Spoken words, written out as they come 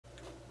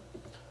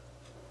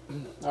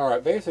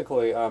Alright,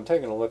 basically I'm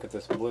taking a look at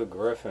this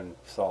BlueGriffon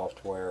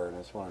software and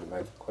just wanted to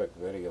make a quick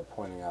video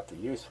pointing out the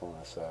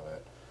usefulness of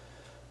it.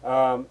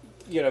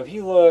 If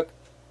you look,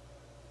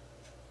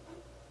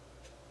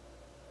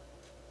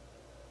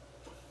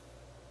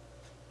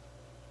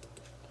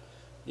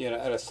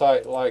 at a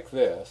site like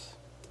this,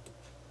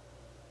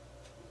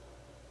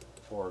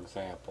 for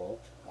example,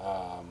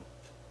 I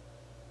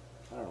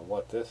don't know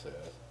what this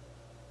is.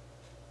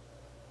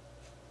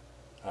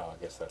 Oh, I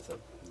guess that's a...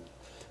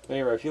 But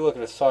anyway, if you look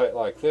at a site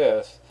like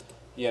this,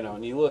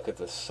 and you look at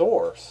the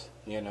source,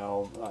 and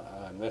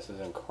this is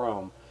in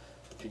Chrome,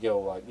 if you go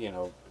like,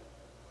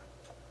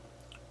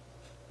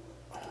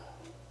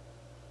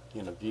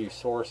 view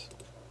source,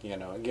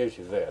 it gives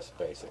you this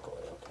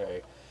basically,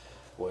 okay?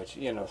 Which,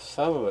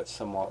 some of it's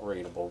somewhat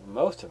readable.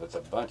 Most of it's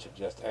a bunch of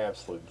just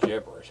absolute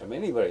gibberish. I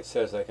mean, anybody that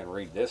says they can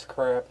read this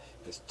crap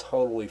is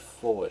totally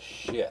full of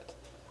shit.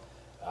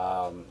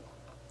 And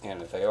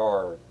if they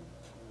are,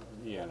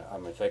 I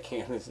mean, if they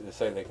can't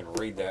say they can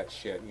read that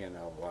shit,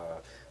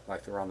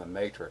 like they're on the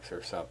Matrix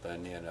or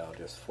something,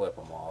 just flip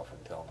them off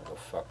and tell them to go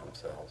fuck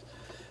themselves.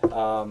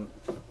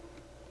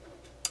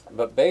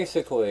 But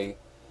basically,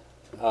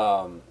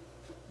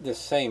 this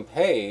same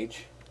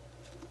page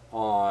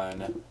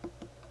on,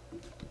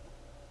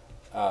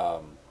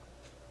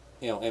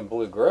 in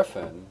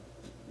BlueGriffon,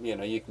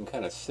 you can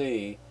kind of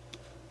see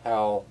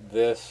how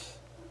this,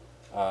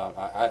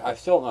 I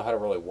still don't know how to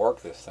really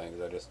work this thing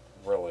because I just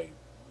really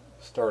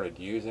started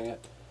using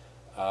it.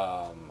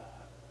 I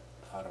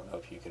don't know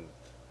if you can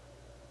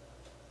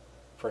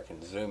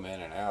frickin' zoom in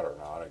and out or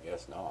not. I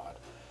guess not.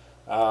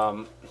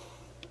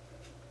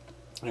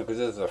 Because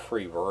this is a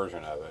free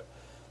version of it.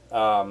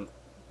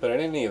 But in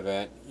any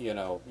event,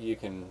 you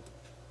can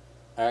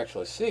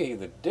actually see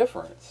the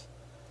difference.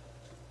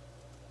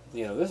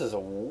 This is a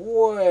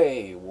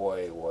way,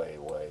 way, way,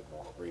 way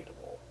more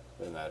readable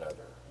than that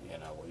other,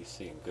 what you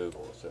see in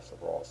Google. It's just a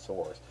raw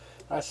source.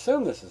 I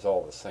assume this is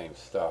all the same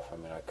stuff. I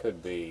mean, I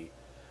could be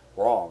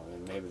wrong. I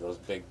mean, maybe those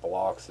big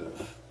blocks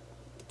of,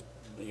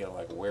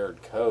 like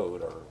weird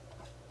code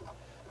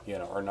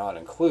are not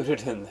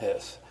included in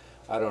this.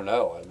 I don't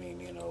know. I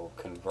mean,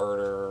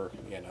 converter,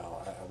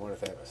 I wonder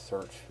if they have a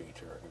search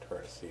feature. I can try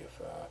to see if,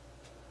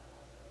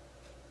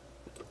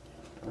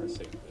 try to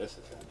see if this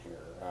is in here.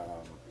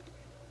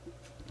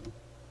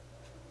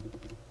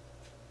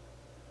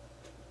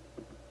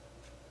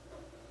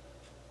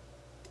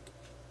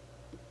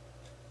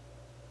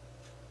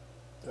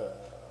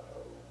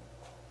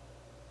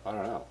 I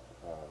don't know.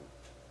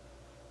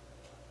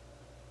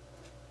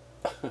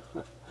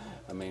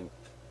 I mean,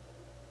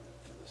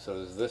 so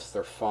is this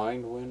their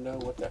find window?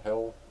 What the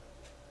hell?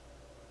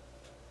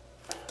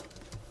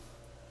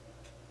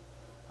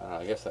 I don't know,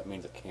 I guess that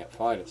means it can't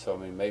find it. So I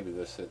mean, maybe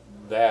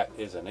that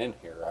isn't in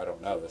here. I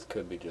don't know. This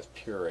could be just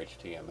pure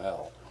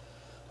HTML.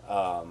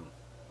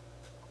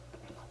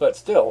 But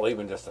still,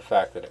 even just the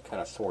fact that it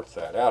kind of sorts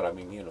that out. I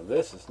mean,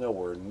 this is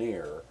nowhere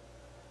near.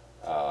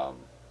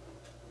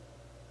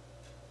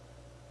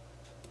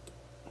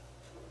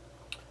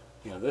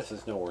 This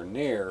is nowhere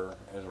near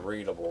as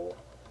readable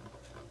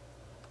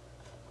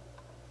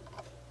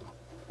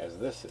as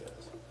this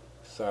is.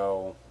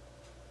 So,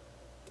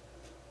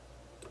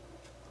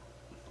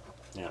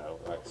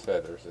 like I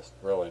said, there's just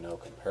really no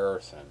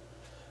comparison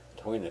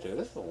between the two.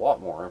 This is a lot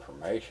more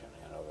information,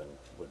 than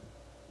would,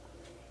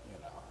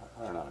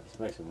 I don't know. It just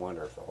makes me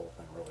wonder if the whole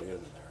thing really is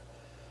in there.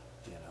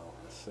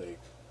 Let's see.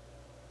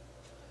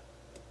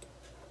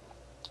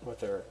 What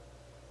they're,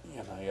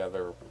 they're,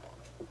 like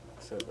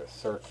I said, the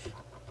search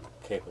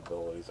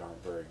capabilities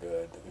aren't very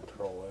good. The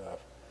Control F.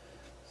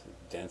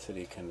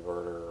 Density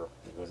converter,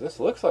 because this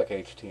looks like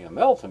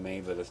HTML to me,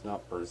 but it's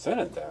not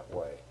presented that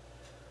way.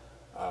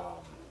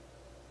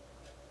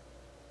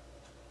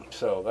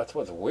 So that's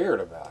what's weird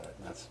about it.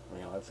 And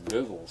that's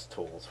Google's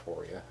tools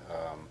for you.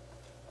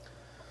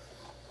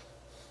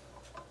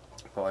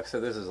 But like I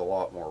said, this is a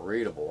lot more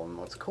readable. And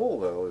what's cool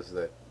though is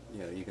that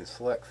you can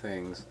select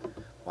things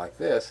like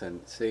this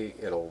and see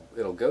it'll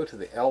go to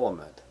the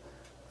element.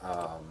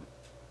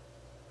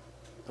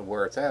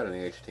 Where it's at in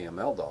the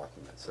HTML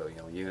document. So,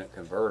 unit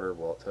converter,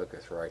 well, it took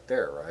us right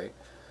there, right?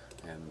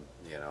 And,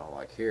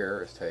 like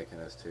here, it's taking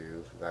us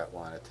to that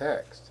line of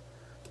text.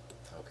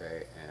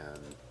 Okay,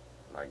 and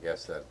I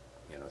guess that,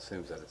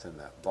 assumes that it's in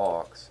that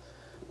box,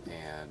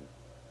 and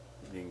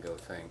you can go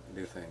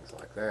do things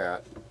like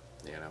that,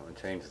 and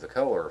change the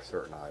color of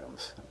certain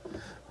items.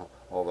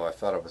 Although I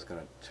thought I was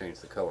going to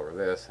change the color of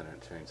this, and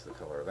it changed the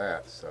color of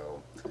that,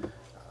 so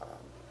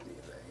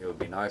it would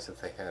be nice if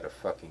they had a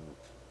fucking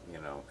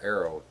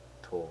arrow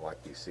tool like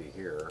you see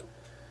here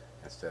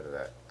instead of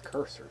that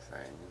cursor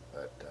thing,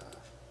 but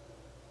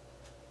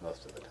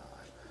most of the time.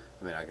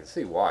 I mean, I can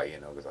see why,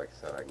 because like I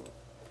said, I can,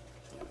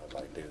 if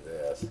I do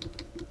this,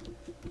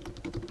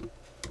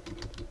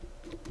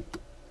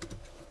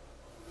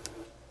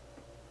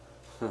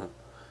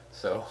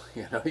 so,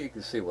 you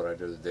can see what I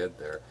just did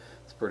there.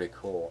 It's pretty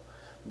cool.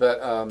 But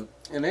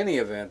in any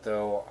event,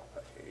 though,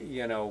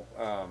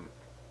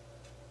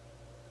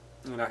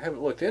 and I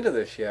haven't looked into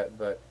this yet,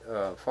 but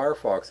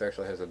Firefox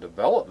actually has a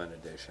development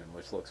edition,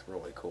 which looks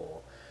really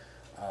cool.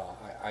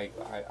 I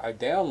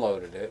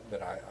downloaded it,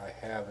 but I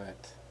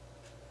haven't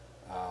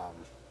um,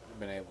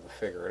 been able to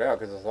figure it out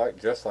because it's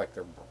like just like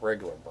their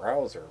regular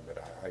browser, but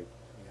I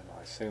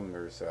assume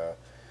there's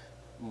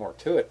more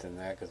to it than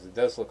that because it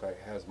does look like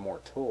it has more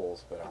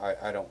tools, but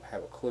I don't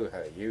have a clue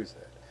how to use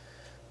it.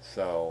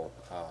 So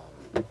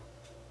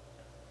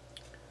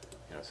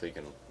so you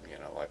can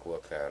like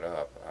look that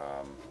up.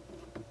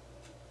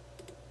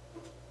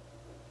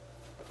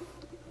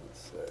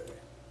 Let's see.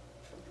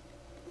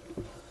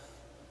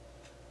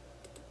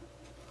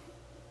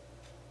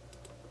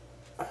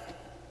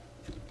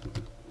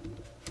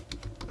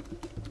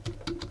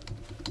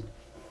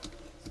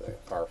 Say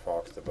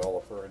Firefox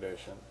Developer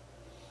Edition.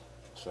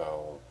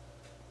 So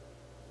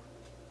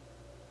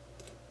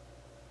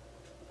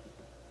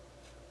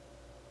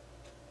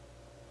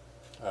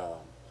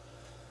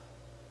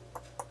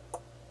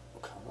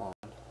come on.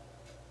 Okay.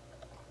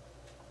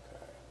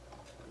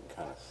 You can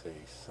kind of see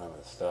some of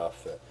the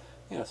stuff that,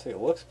 see, it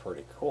looks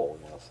pretty cool,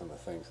 some of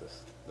the things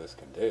this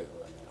can do.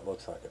 I mean, it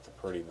looks like it's a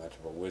pretty much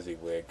of a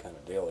WYSIWYG kind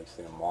of deal. You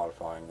see them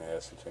modifying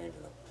this and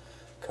changing the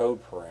code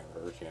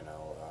parameters,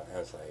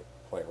 as they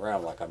play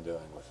around like I'm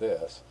doing with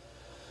this.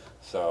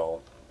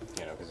 So,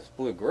 because this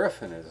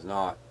BlueGriffon is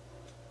not,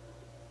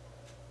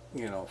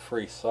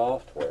 free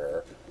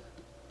software.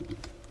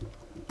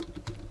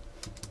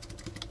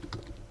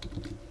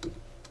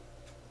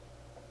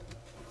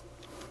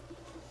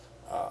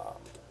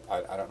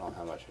 I don't know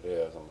how much it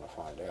is. I'm going to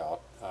find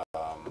out.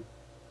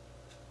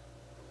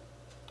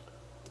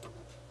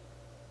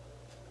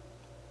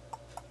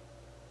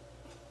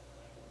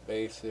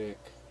 Basic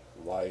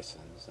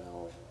license.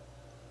 Now,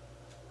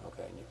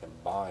 okay, and you can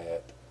buy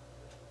it.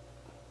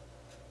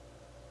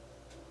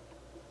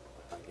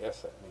 I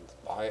guess that means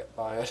buy it.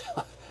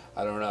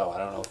 I don't know. I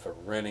don't know if they're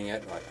renting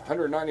it like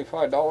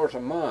 $195 a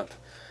month.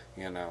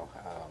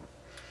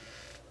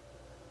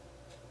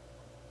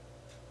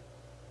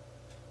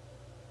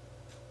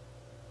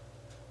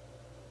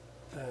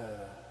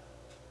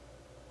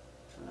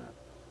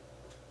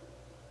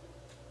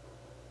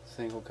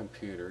 Single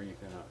computer, you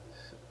can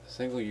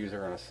single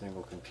user on a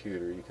single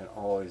computer, you can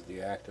always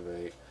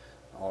deactivate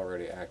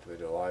already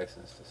activated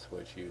license to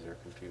switch user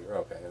computer.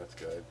 Okay, that's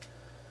good.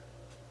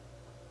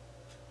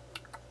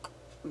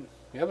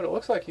 Yeah, but it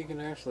looks like you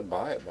can actually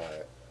buy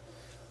it.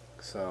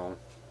 So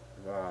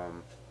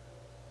you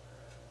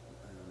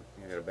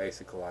get a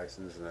basic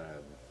license and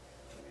then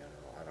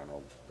I don't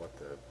know what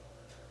the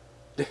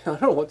I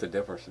don't know what the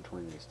difference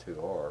between these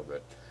two are,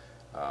 but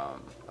a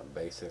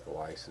basic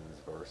license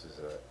versus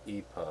a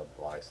EPUB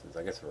license.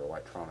 I guess for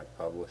electronic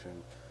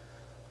publishing.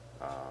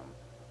 I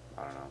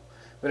don't know.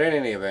 But in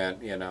any event,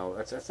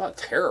 it's not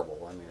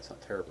terrible. I mean, it's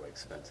not terribly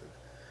expensive.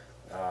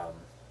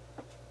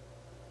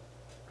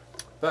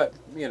 But,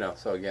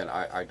 so again,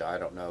 I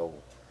don't know.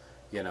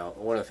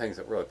 One of the things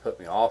that really put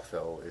me off,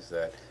 though, is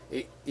that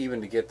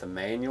even to get the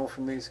manual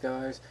from these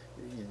guys,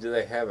 do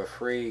they have a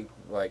free,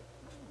 like,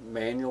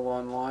 manual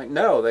online?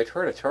 No, they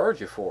try to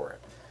charge you for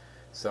it.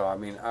 So, I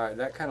mean,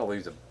 that kind of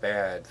leaves a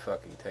bad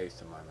fucking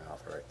taste in my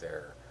mouth right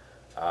there.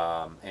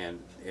 And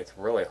it's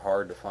really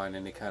hard to find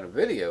any kind of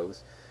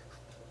videos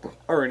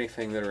or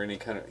anything that are any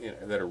kind of,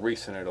 that are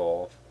recent at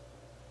all,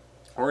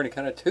 or any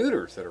kind of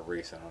tutors that are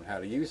recent on how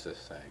to use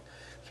this thing.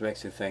 Which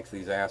makes you think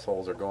these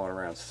assholes are going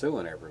around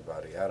suing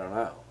everybody. I don't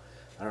know.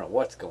 I don't know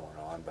what's going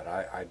on, but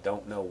I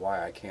don't know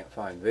why I can't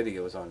find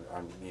videos on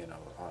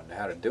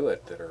how to do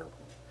it that are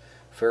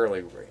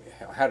fairly,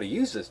 how to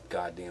use this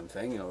goddamn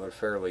thing, they're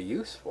fairly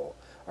useful.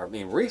 Or, I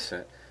mean,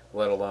 recent,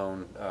 let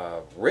alone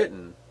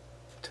written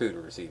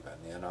tutors even.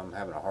 I'm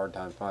having a hard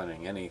time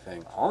finding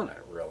anything on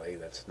it, really,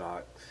 that's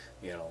not,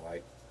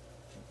 like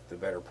the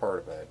better part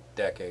of a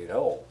decade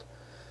old.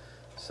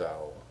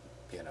 So,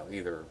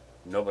 either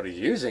nobody's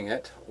using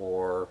it,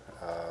 or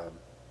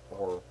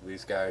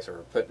these guys are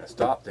putting a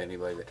stop to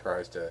anybody that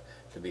tries to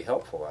be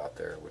helpful out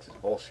there, which is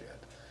bullshit.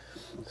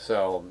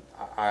 So,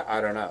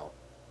 I don't know.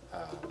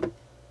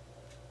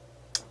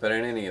 But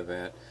in any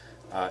event,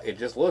 it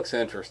just looks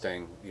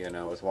interesting,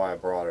 is why I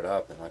brought it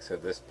up. And like I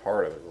said, this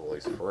part of it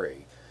is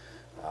free.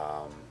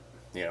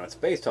 It's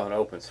based on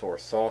open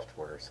source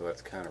software, so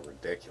that's kind of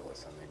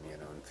ridiculous. I mean, in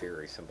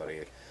theory,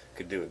 somebody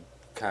could do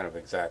kind of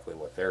exactly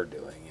what they're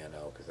doing,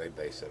 because they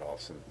base it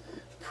off some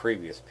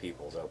previous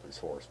people's open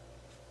source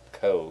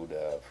code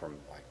from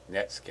like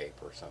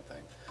Netscape or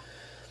something.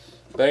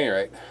 But at any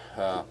rate,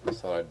 I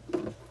thought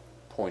I'd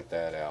point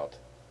that out.